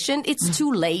tax efficient, it's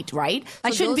too late, right? So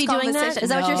I shouldn't be doing that? Is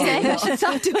that what you're saying? I should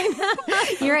stop doing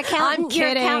that? Your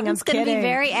accountant's going to be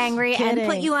very angry and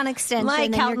put you on extension,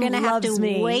 and you're going to have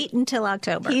to wait until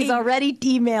October. He's already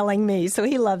emailing me, so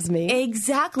he loves me.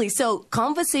 Exactly. Exactly. So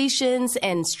conversations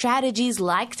and strategies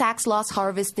like tax loss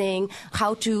harvesting,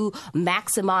 how to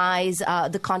maximize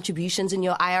the contributions in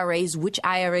your IRAs, which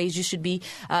IRAs you should be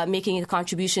making the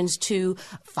contributions to,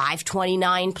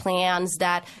 529 plans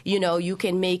that, you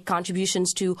can make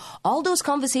contributions to. All those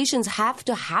conversations have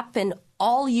to happen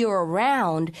all year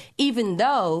around, even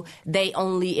though they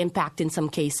only impact, in some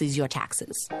cases, your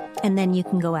taxes. And then you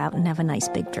can go out and have a nice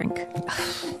big drink.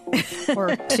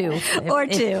 Or two.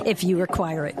 If you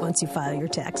require it once you file your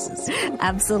taxes.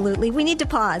 Absolutely. We need to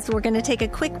pause. We're going to take a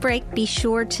quick break. Be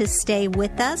sure to stay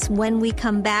with us. When we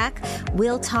come back,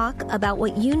 we'll talk about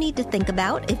what you need to think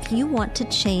about if you want to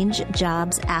change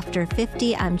jobs after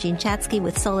 50. I'm Jean Chatzky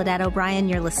with Soledad O'Brien.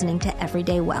 You're listening to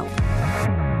Everyday Wealth.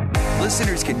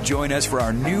 Listeners can join us for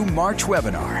our new March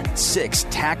webinar, 6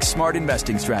 Tax-Smart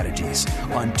Investing Strategies,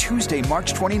 on Tuesday,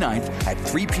 March 29th at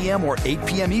 3 p.m. or 8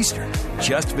 p.m. Eastern.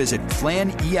 Just visit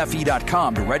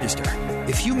planefe.com to register.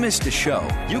 If you missed a show,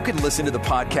 you can listen to the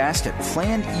podcast at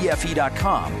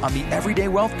planefe.com on the Everyday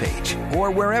Wealth page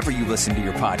or wherever you listen to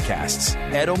your podcasts.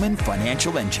 Edelman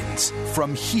Financial Engines.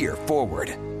 From here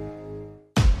forward.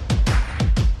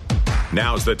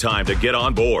 Now's the time to get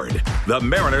on board. The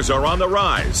Mariners are on the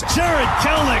rise. Jared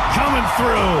Kelenic coming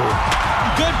through.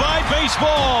 Goodbye,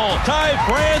 baseball. Ty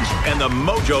France. And the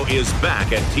mojo is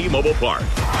back at T-Mobile Park.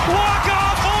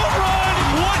 Walk-off home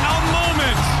run. What a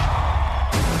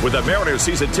moment. With a Mariners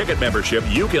season ticket membership,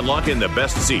 you can lock in the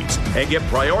best seats and get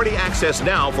priority access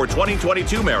now for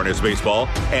 2022 Mariners baseball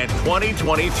and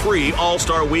 2023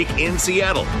 All-Star Week in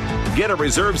Seattle. Get a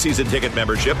reserve season ticket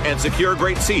membership and secure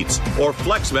great seats, or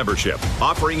flex membership,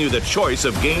 offering you the choice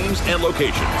of games and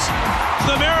locations.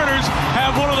 The Mariners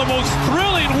have one of the most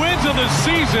thrilling wins of the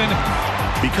season.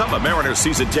 Become a Mariners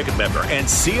season ticket member and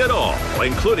see it all,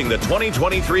 including the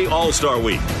 2023 All-Star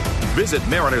Week. Visit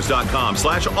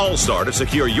mariners.com/all-star to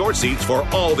secure your seats for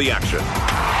all the action.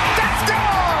 That's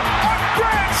gone! A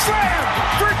grand slam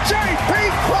for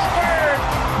J.P.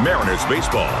 Crawford! Mariners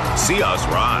baseball. See us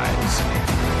rise.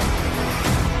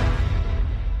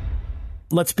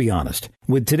 Let's be honest.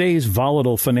 With today's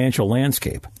volatile financial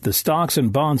landscape, the stocks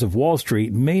and bonds of Wall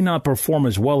Street may not perform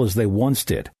as well as they once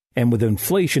did. And with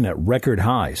inflation at record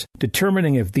highs,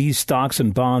 determining if these stocks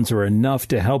and bonds are enough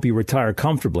to help you retire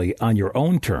comfortably on your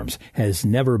own terms has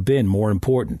never been more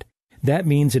important. That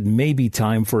means it may be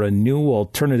time for a new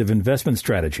alternative investment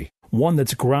strategy, one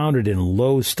that's grounded in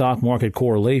low stock market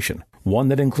correlation, one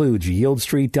that includes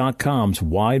YieldStreet.com's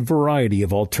wide variety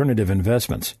of alternative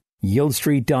investments.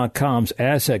 YieldStreet.com's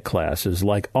asset classes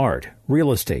like art,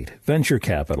 real estate, venture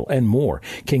capital, and more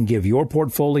can give your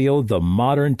portfolio the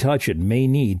modern touch it may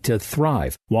need to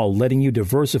thrive while letting you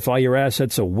diversify your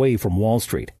assets away from Wall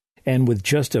Street. And with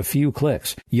just a few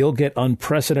clicks, you'll get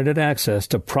unprecedented access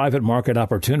to private market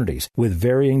opportunities with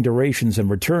varying durations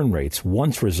and return rates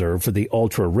once reserved for the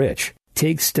ultra-rich.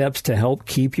 Take steps to help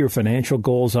keep your financial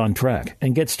goals on track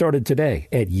and get started today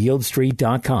at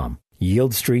YieldStreet.com.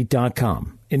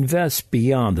 YieldStreet.com. Invest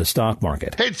beyond the stock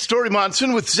market. Hey, it's Story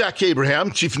Monson with Zach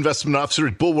Abraham, Chief Investment Officer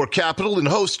at Bulwark Capital and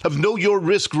host of Know Your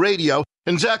Risk Radio.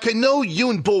 And Zach, I know you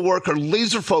and Bulwark are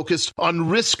laser focused on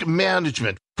risk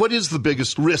management. What is the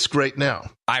biggest risk right now?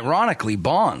 Ironically,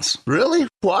 bonds. Really?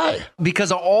 Why?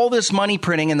 Because of all this money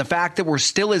printing and the fact that we're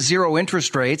still at zero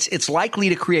interest rates, it's likely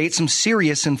to create some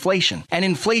serious inflation. And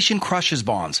inflation crushes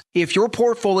bonds. If your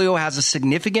portfolio has a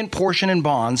significant portion in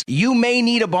bonds, you may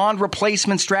need a bond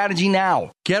replacement strategy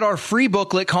now. Get our free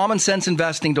booklet, Common Sense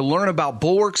Investing, to learn about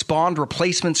Bulwark's bond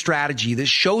replacement strategy that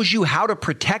shows you how to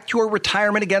protect your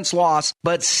retirement against loss,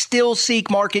 but still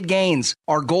seek market gains.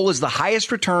 Our goal is the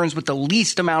highest returns with the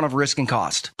least amount of risk and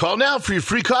cost. Call now for your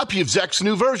free copy of Zach's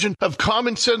new version of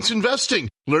Common Sense Investing.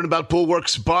 Learn about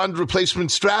Bulwark's bond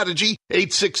replacement strategy,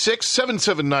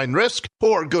 866-779-RISK,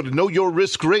 or go to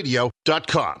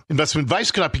knowyourriskradio.com. Investment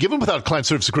advice cannot be given without a client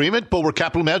service agreement. Bulwark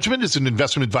Capital Management is an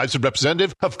investment advisor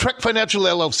representative of Trek Financial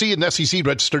LLC, an SEC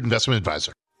registered investment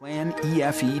advisor.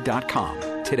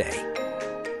 PlanEFE.com today.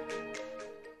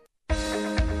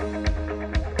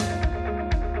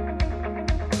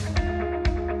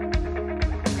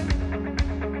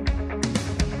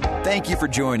 Thank you for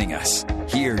joining us.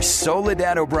 Here's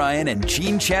Soledad O'Brien and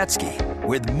Jean Chatzky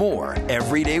with more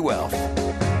Everyday Wealth.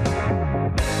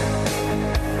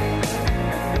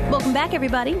 Welcome back,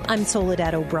 everybody. I'm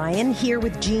Soledad O'Brien here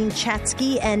with Jean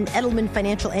Chatzky and Edelman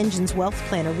Financial Engine's wealth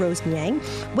planner, Rose Niang.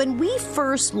 When we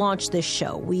first launched this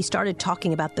show, we started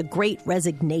talking about the Great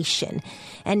Resignation.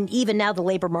 And even now, the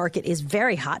labor market is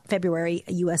very hot. February,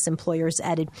 U.S. employers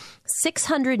added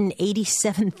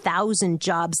 687,000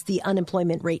 jobs. The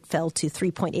unemployment rate fell to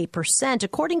 3.8%.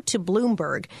 According to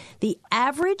Bloomberg, the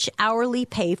average hourly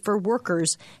pay for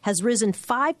workers has risen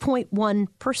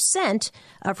 5.1%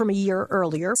 from a year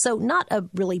earlier. So not a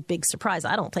really big surprise,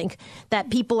 I don't think,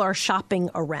 that people are shopping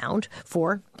around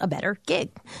for a better gig.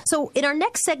 So in our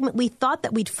next segment, we thought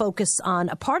that we'd focus on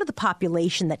a part of the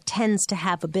population that tends to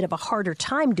have a bit of a harder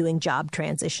time doing job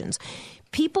transitions.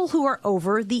 People who are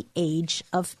over the age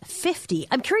of 50.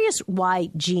 I'm curious why,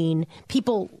 Jean,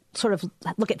 people sort of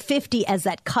look at 50 as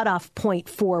that cutoff point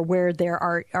for where there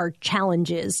are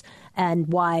challenges and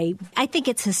why. I think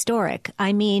it's historic.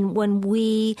 I mean, when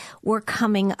we were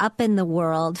coming up in the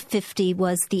world, 50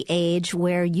 was the age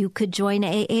where you could join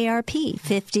AARP.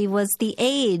 50 was the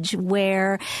age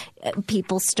where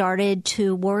people started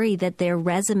to worry that their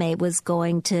resume was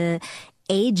going to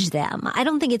age them. I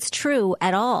don't think it's true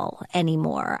at all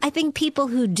anymore. I think people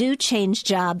who do change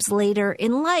jobs later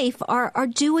in life are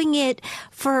doing it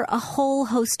for a whole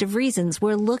host of reasons.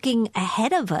 We're looking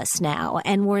ahead of us now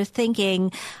and we're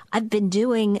thinking, I've been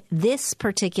doing this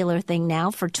particular thing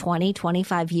now for 20,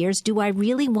 25 years. Do I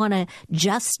really want to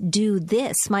just do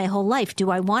this my whole life? Do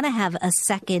I want to have a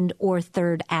second or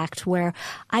third act where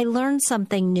I learn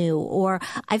something new or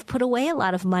I've put away a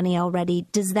lot of money already?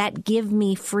 Does that give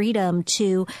me freedom to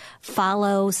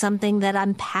follow something that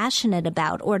I'm passionate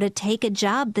about or to take a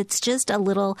job that's just a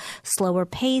little slower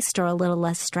paced or a little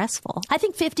less stressful? I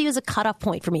think 50 is a cutoff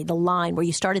point for me, the line where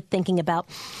you started thinking about,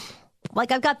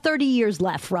 like, I've got 30 years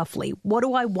left, roughly. What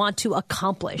do I want to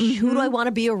accomplish? Mm-hmm. Who do I want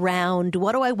to be around?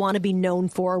 What do I want to be known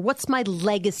for? What's my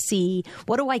legacy?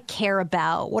 What do I care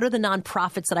about? What are the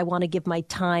nonprofits that I want to give my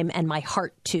time and my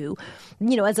heart to?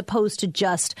 You know, as opposed to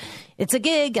just, it's a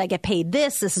gig, I get paid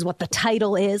this is what the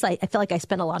title is. I feel like I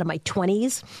spent a lot of my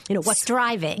 20s, you know, what's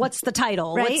striving? What's the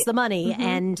title? Right? What's the money? Mm-hmm.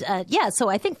 And so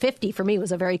I think 50 for me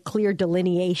was a very clear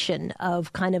delineation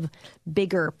of kind of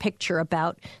bigger picture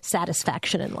about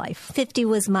satisfaction in life. 50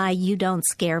 was my you don't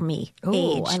scare me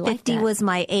age. I like 50 that. was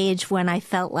my age when I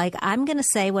felt like I'm going to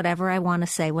say whatever I want to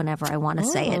say whenever I want to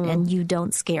say it, and you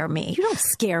don't scare me. You don't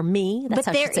scare me. That's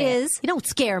but how you don't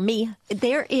scare me.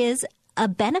 There is a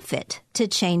benefit to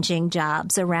changing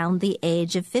jobs around the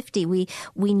age of 50. We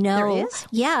know. There is?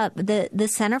 Yeah. The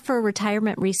Center for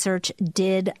Retirement Research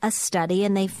did a study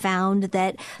and they found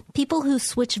that people who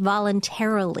switch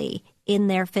voluntarily in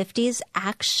their 50s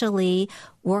actually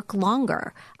work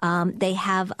longer. They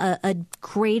have a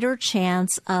greater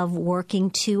chance of working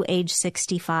to age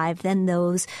 65 than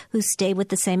those who stay with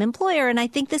the same employer. And I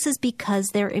think this is because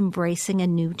they're embracing a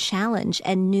new challenge.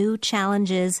 And new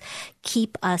challenges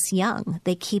keep us young.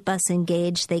 They keep us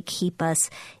engaged. They keep us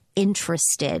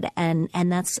interested. And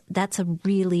that's a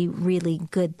really, really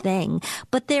good thing.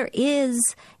 But there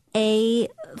is a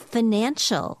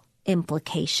financial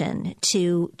implication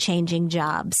to changing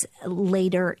jobs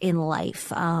later in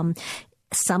life.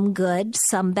 Some good,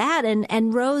 some bad.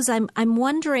 And Rose, I'm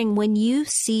wondering, when you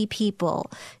see people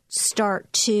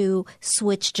start to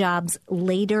switch jobs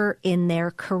later in their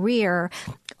career,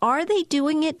 are they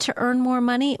doing it to earn more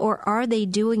money or are they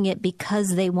doing it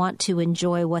because they want to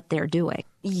enjoy what they're doing?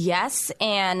 Yes,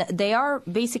 and they are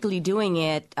basically doing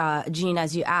it, Jean,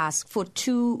 as you asked, for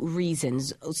two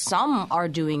reasons. Some are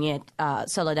doing it,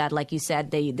 Soledad, like you said,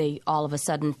 they all of a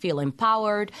sudden feel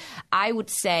empowered. I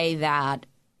would say that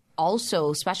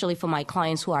also, especially for my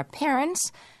clients who are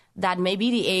parents, that may be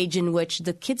the age in which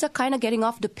the kids are kind of getting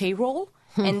off the payroll.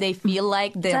 And they feel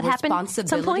like their responsibility. At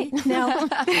some point? No.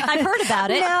 I've heard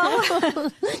about it. No.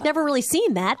 Never really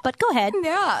seen that, but go ahead.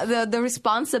 Yeah, the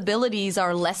responsibilities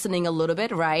are lessening a little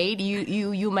bit, right?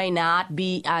 You may not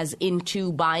be as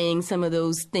into buying some of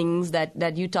those things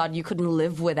that you thought you couldn't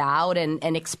live without,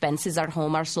 and expenses at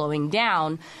home are slowing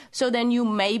down. So then you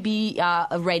may be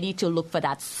ready to look for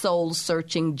that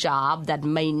soul-searching job that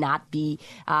may not be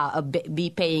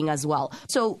paying as well.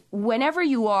 So whenever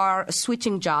you are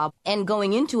switching job and going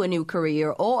into a new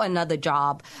career or another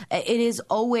job, it is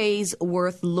always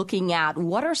worth looking at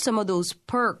what are some of those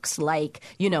perks, like,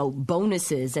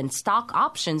 bonuses and stock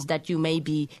options that you may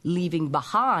be leaving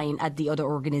behind at the other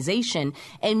organization,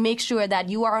 and make sure that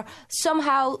you are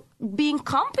somehow being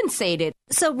compensated.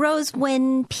 So, Rose,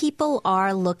 when people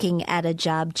are looking at a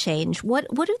job change, what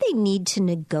do they need to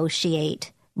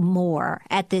negotiate more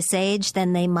at this age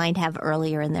than they might have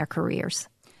earlier in their careers?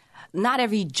 not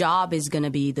every job is going to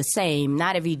be the same.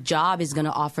 Not every job is going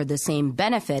to offer the same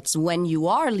benefits. When you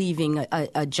are leaving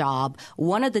a job,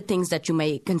 one of the things that you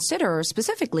may consider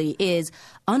specifically is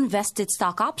unvested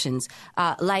stock options.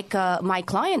 Like my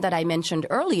client that I mentioned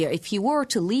earlier, if he were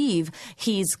to leave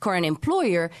his current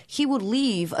employer, he would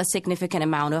leave a significant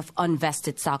amount of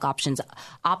unvested stock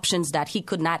options that he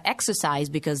could not exercise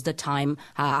because the time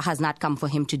has not come for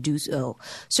him to do so.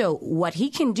 So what he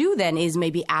can do then is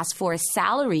maybe ask for a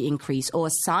salary increase or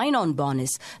a sign-on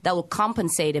bonus that will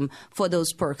compensate him for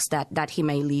those perks that he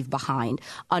may leave behind.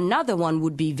 Another one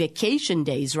would be vacation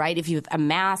days, right? If you've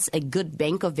amassed a good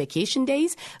bank of vacation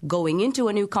days, going into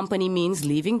a new company means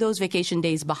leaving those vacation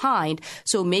days behind.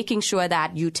 So making sure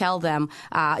that you tell them,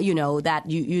 that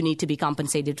you need to be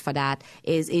compensated for that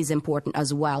is important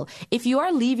as well. If you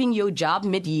are leaving your job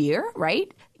mid-year,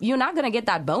 right, you're not going to get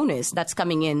that bonus that's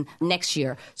coming in next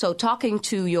year. So talking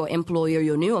to your employer,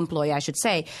 your new employer, I should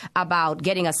say, about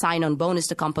getting a sign-on bonus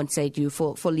to compensate you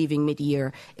for leaving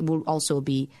mid-year will also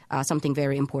be something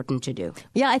very important to do.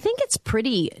 Yeah, I think it's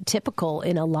pretty typical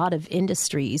in a lot of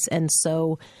industries. And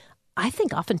so I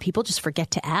think often people just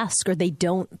forget to ask, or they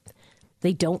don't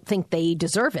think they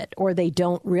deserve it, or they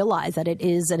don't realize that it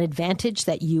is an advantage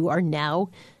that you are now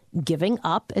giving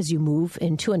up as you move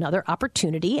into another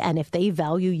opportunity. And if they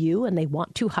value you and they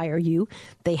want to hire you,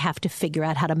 they have to figure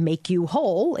out how to make you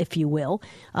whole, if you will,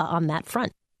 on that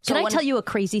front. Can I tell you a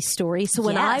crazy story? So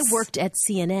when I worked at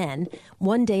CNN,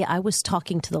 one day I was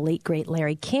talking to the late, great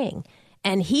Larry King,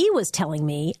 and he was telling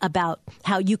me about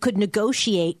how you could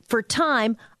negotiate for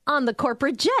time on the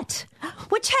corporate jet,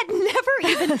 which had never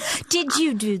even... Did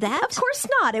you do that? Of course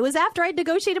not. It was after I'd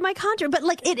negotiated my contract. But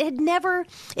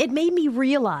it made me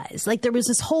realize, like, there was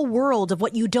this whole world of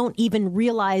what you don't even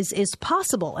realize is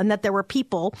possible, and that there were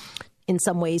people in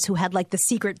some ways who had like the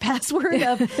secret password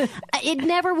of it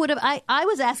never would have. I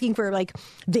was asking for like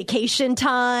vacation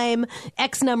time,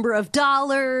 X number of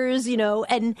dollars,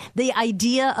 and the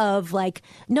idea of like,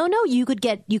 no, you could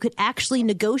actually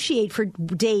negotiate for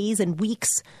days and weeks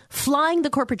flying the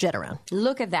corporate jet around.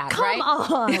 Look at that. Come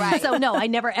on. Right. So no, I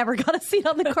never ever got a seat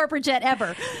on the corporate jet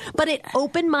ever. But it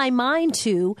opened my mind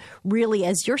to really,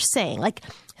 as you're saying, like,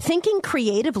 thinking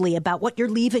creatively about what you're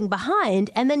leaving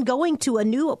behind and then going to a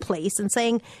new place and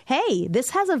saying, hey, this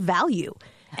has a value.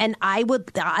 And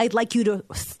I'd like you to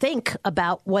think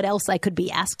about what else I could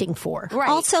be asking for. Right.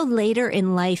 Also, later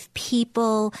in life,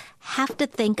 people have to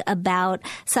think about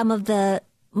some of the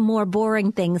more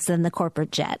boring things than the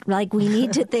corporate jet. Like we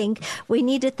need to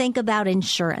think about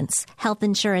insurance, health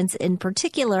insurance in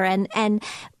particular, and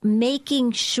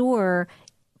making sure,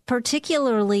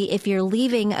 particularly if you're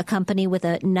leaving a company with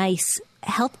a nice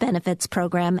health benefits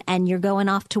program and you're going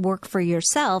off to work for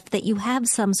yourself, that you have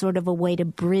some sort of a way to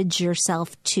bridge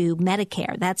yourself to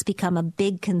Medicare. That's become a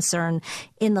big concern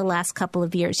in the last couple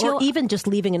of years. Or even just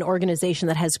leaving an organization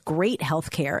that has great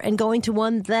health care and going to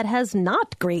one that has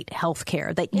not great health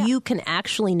care, that you can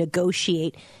actually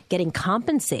negotiate getting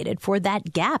compensated for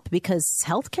that gap, because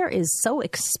healthcare is so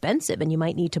expensive and you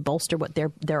might need to bolster what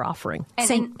they're offering.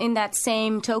 And in that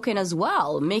same token as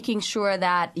well, making sure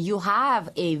that you have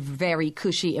a very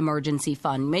cushy emergency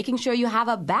fund, making sure you have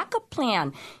a backup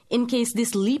plan in case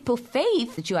this leap of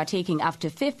faith that you are taking after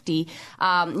 50,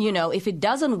 if it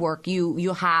doesn't work,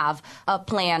 you have a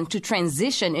plan to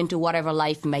transition into whatever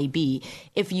life may be.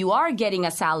 If you are getting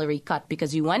a salary cut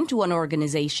because you went to an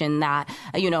organization that,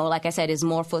 like I said, is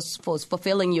more for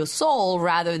fulfilling your soul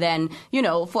rather than,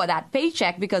 for that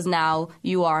paycheck, because now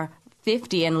you are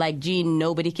 50 and like, Gene,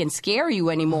 nobody can scare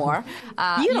you anymore.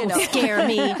 You don't scare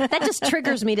me. That just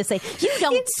triggers me to say, you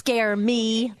don't scare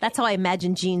me. That's how I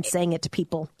imagine Gene saying it to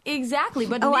people. Exactly.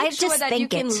 But make sure that you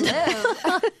can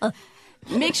live.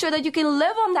 Make sure that you can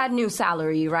live on that new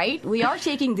salary, right? We are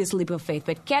taking this leap of faith,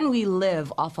 but can we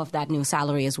live off of that new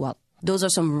salary as well? Those are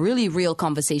some really real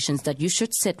conversations that you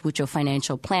should sit with your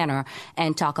financial planner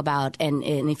and talk about. And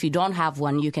if you don't have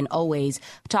one, you can always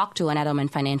talk to an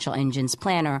Edelman Financial Engines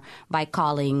planner by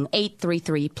calling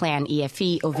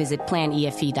 833-PLAN-EFE or visit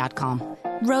planefe.com.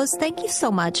 Rose, thank you so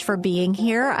much for being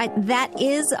here. That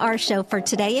is our show for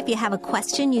today. If you have a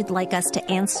question you'd like us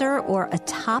to answer or a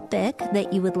topic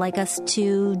that you would like us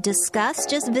to discuss,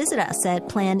 just visit us at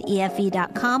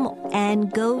planefe.com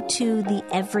and go to the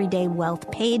Everyday Wealth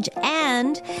page.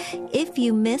 And if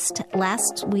you missed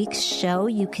last week's show,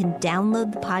 you can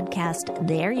download the podcast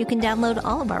there. You can download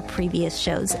all of our previous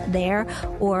shows there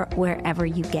or wherever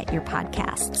you get your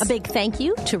podcasts. A big thank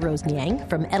you to Rose Niang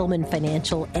from Edelman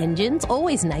Financial Engines.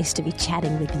 Always nice to be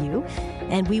chatting with you.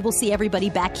 And we will see everybody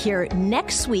back here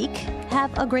next week.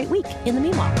 Have a great week in the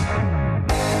meanwhile.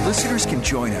 Listeners can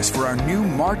join us for our new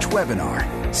March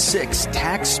webinar, 6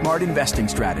 Tax Smart Investing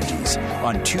Strategies,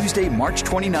 on Tuesday, March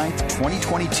 29th,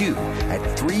 2022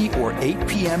 at 3 or 8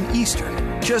 p.m.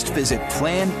 Eastern. Just visit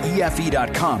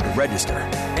planefe.com to register.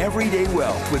 Everyday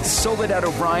Wealth with Soledad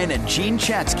O'Brien and Gene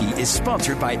Chatsky is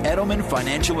sponsored by Edelman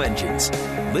Financial Engines.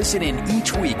 Listen in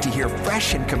each week to hear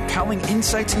fresh and compelling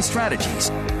insights and strategies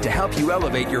to help you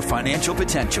elevate your financial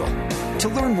potential. To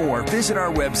learn more, visit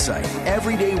our website,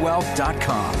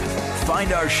 everydaywealth.com.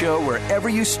 Find our show wherever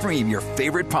you stream your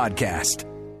favorite podcast.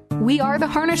 We are the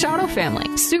Harnish Auto family.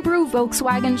 Subaru,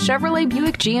 Volkswagen, Chevrolet,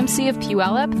 Buick, GMC of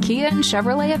Puyallup, Kia, and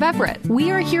Chevrolet of Everett. We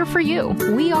are here for you.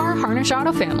 We are Harnish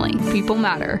Auto family. People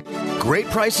matter. Great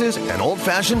prices and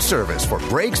old-fashioned service for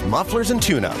brakes, mufflers, and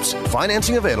tune-ups.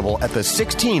 Financing available at the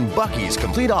 16 Buc-ee's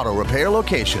Complete Auto Repair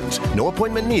locations. No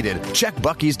appointment needed. Check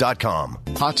Buc-ee's.com.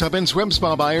 Hot tub and swim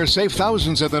spa buyers save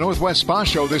thousands at the Northwest Spa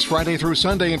Show this Friday through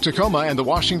Sunday in Tacoma and the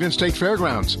Washington State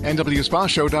Fairgrounds.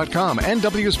 NWSpaShow.com.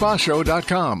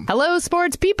 NWSpaShow.com. Hello,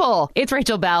 sports people. It's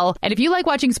Rachel Bell. And if you like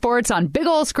watching sports on big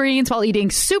old screens while eating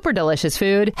super delicious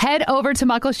food, head over to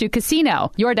Muckleshoot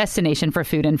Casino, your destination for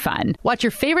food and fun. Watch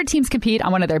your favorite teams compete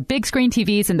on one of their big screen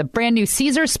TVs in the brand new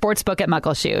Caesar Sportsbook at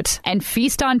Muckleshoot. And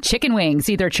feast on chicken wings,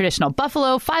 either traditional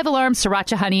buffalo, 5-alarm,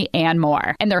 sriracha honey, and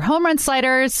more. And their home run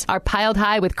sliders are piled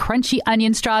high with crunchy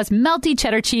onion straws, melty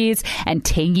cheddar cheese, and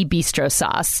tangy bistro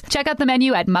sauce. Check out the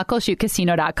menu at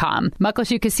MuckleshootCasino.com.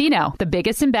 Muckleshoot Casino, the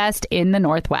biggest and best in the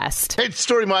Northwest. Hey, it's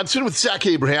Story Monson with Zach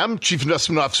Abraham, Chief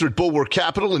Investment Officer at Bulwark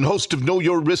Capital and host of Know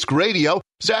Your Risk Radio.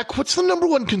 Zach, what's the number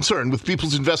one concern with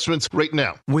people's investments right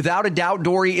now? Without a doubt,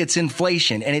 Dory, it's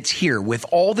inflation, and it's here. With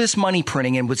all this money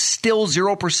printing and with still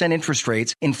 0% interest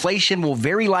rates, inflation will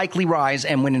very likely rise,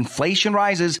 and when inflation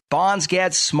rises, bonds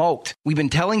get smoked. We've been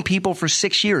telling people for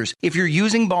 6 years, if you're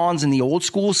using bonds in the old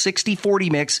school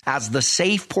 60-40 mix as the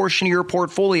safe portion of your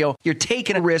portfolio, you're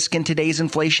taking a risk in today's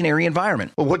inflationary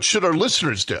environment. Well, what should our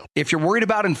listeners do? If you're worried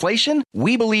about inflation,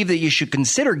 we believe that you should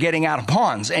consider getting out of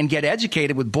bonds and get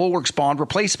educated with Bulwark's bond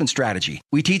replacement strategy.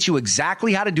 We teach you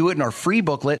exactly how to do it in our free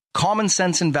booklet, Common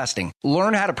Sense Investing.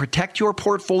 Learn how to protect your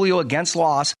portfolio against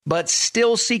loss, but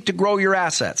still seek to grow your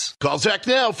assets. Call Zach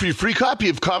now for your free copy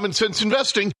of Common Sense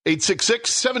Investing,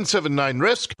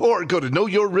 866-779-RISK, or go to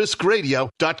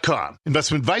knowyourriskradio.com.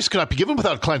 Investment advice cannot be given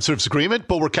without a client service agreement.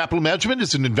 Bulwark Capital Management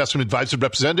is an investment advisor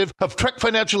representative of Trek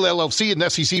Financial LLC, an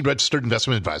SEC registered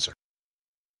investment advisor.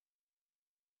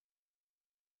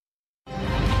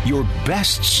 Your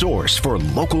best source for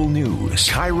local news.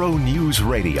 Cairo News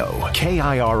Radio.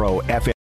 KIRO FM.